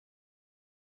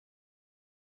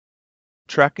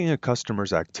Tracking a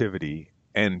customer's activity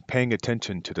and paying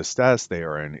attention to the status they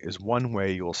are in is one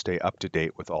way you will stay up to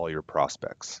date with all your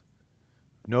prospects.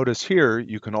 Notice here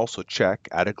you can also check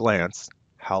at a glance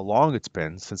how long it's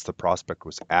been since the prospect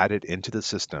was added into the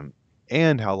system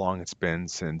and how long it's been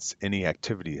since any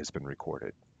activity has been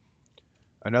recorded.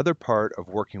 Another part of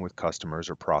working with customers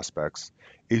or prospects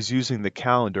is using the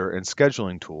calendar and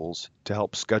scheduling tools to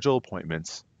help schedule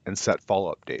appointments and set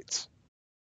follow-up dates.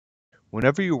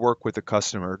 Whenever you work with a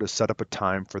customer to set up a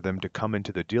time for them to come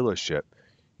into the dealership,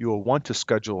 you will want to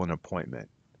schedule an appointment.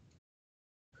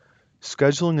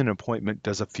 Scheduling an appointment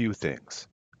does a few things.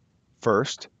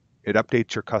 First, it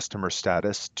updates your customer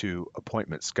status to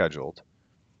appointment scheduled.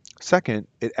 Second,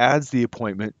 it adds the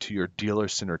appointment to your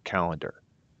DealerCenter calendar.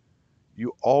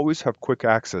 You always have quick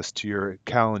access to your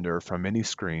calendar from any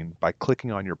screen by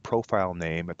clicking on your profile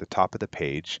name at the top of the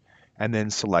page and then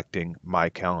selecting My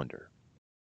Calendar.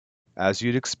 As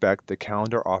you'd expect, the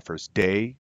calendar offers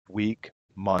day, week,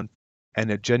 month,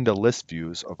 and agenda list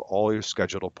views of all your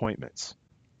scheduled appointments.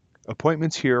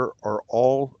 Appointments here are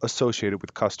all associated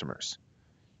with customers.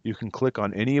 You can click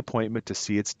on any appointment to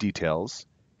see its details,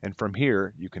 and from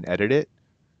here you can edit it,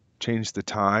 change the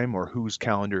time or whose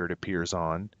calendar it appears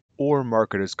on, or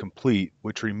mark it as complete,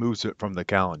 which removes it from the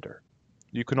calendar.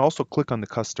 You can also click on the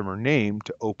customer name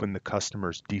to open the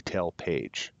customer's detail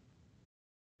page.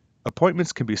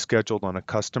 Appointments can be scheduled on a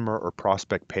customer or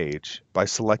prospect page by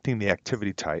selecting the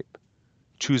activity type,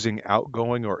 choosing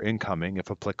outgoing or incoming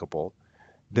if applicable,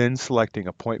 then selecting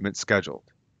Appointment Scheduled.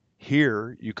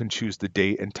 Here you can choose the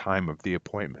date and time of the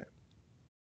appointment.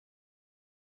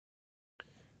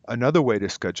 Another way to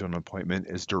schedule an appointment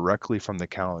is directly from the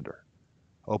calendar.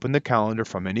 Open the calendar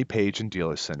from any page in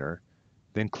DealerCenter,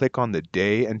 then click on the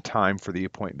day and time for the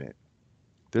appointment.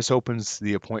 This opens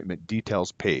the appointment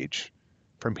details page.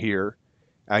 From here,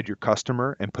 add your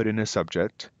customer and put in a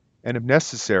subject, and if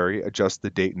necessary, adjust the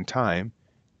date and time,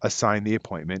 assign the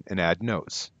appointment, and add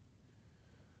notes.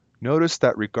 Notice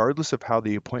that regardless of how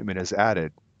the appointment is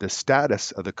added, the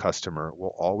status of the customer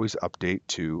will always update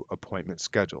to Appointment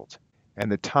Scheduled,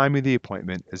 and the time of the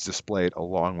appointment is displayed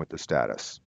along with the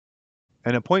status.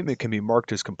 An appointment can be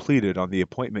marked as completed on the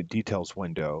Appointment Details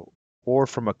window or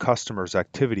from a customer's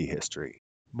activity history.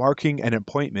 Marking an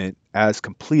appointment as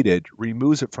completed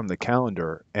removes it from the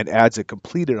calendar and adds a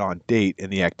completed on date in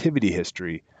the activity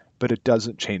history, but it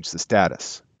doesn't change the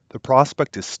status. The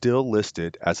prospect is still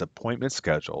listed as appointment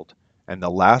scheduled, and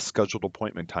the last scheduled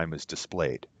appointment time is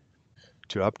displayed.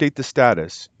 To update the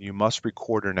status, you must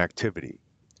record an activity.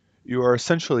 You are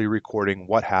essentially recording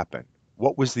what happened.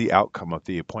 What was the outcome of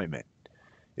the appointment?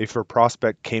 If your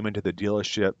prospect came into the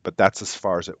dealership, but that's as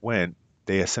far as it went,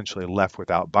 they essentially left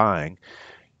without buying,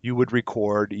 you would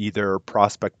record either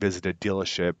prospect visited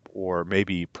dealership or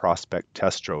maybe prospect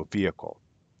test drove vehicle.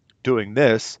 Doing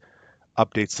this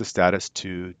updates the status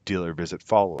to dealer visit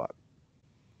follow-up.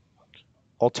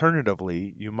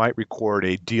 Alternatively, you might record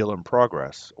a deal in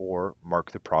progress or mark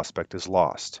the prospect as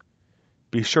lost.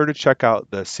 Be sure to check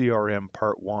out the CRM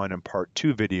Part 1 and Part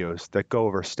 2 videos that go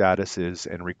over statuses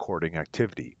and recording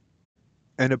activity.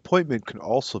 An appointment can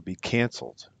also be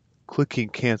canceled. Clicking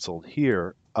Canceled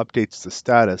here updates the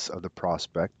status of the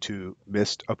prospect to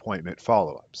Missed Appointment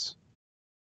Follow-ups.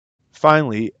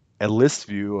 Finally, a list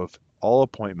view of all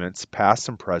appointments, past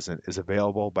and present, is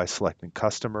available by selecting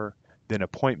Customer, then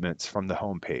Appointments from the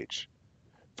home page.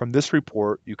 From this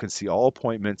report, you can see all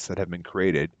appointments that have been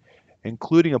created,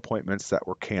 including appointments that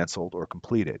were canceled or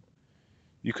completed.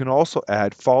 You can also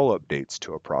add follow-up dates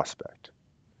to a prospect.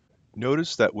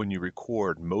 Notice that when you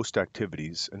record most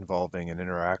activities involving an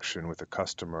interaction with a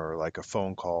customer, like a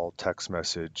phone call, text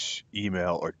message,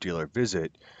 email, or dealer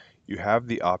visit, you have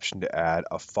the option to add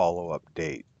a follow-up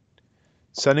date.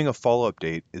 Setting a follow-up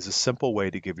date is a simple way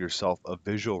to give yourself a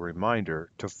visual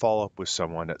reminder to follow up with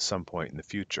someone at some point in the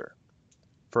future.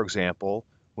 For example,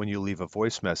 when you leave a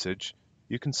voice message,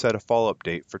 you can set a follow-up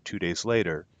date for 2 days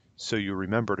later so you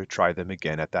remember to try them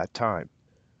again at that time.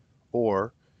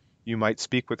 Or you might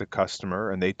speak with a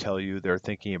customer and they tell you they're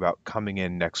thinking about coming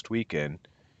in next weekend.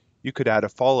 You could add a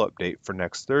follow-up date for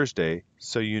next Thursday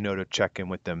so you know to check in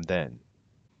with them then.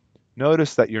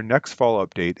 Notice that your next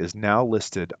follow-up date is now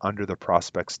listed under the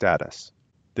prospect status.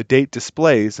 The date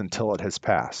displays until it has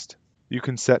passed. You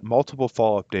can set multiple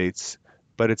follow-up dates,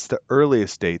 but it's the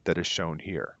earliest date that is shown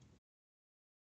here.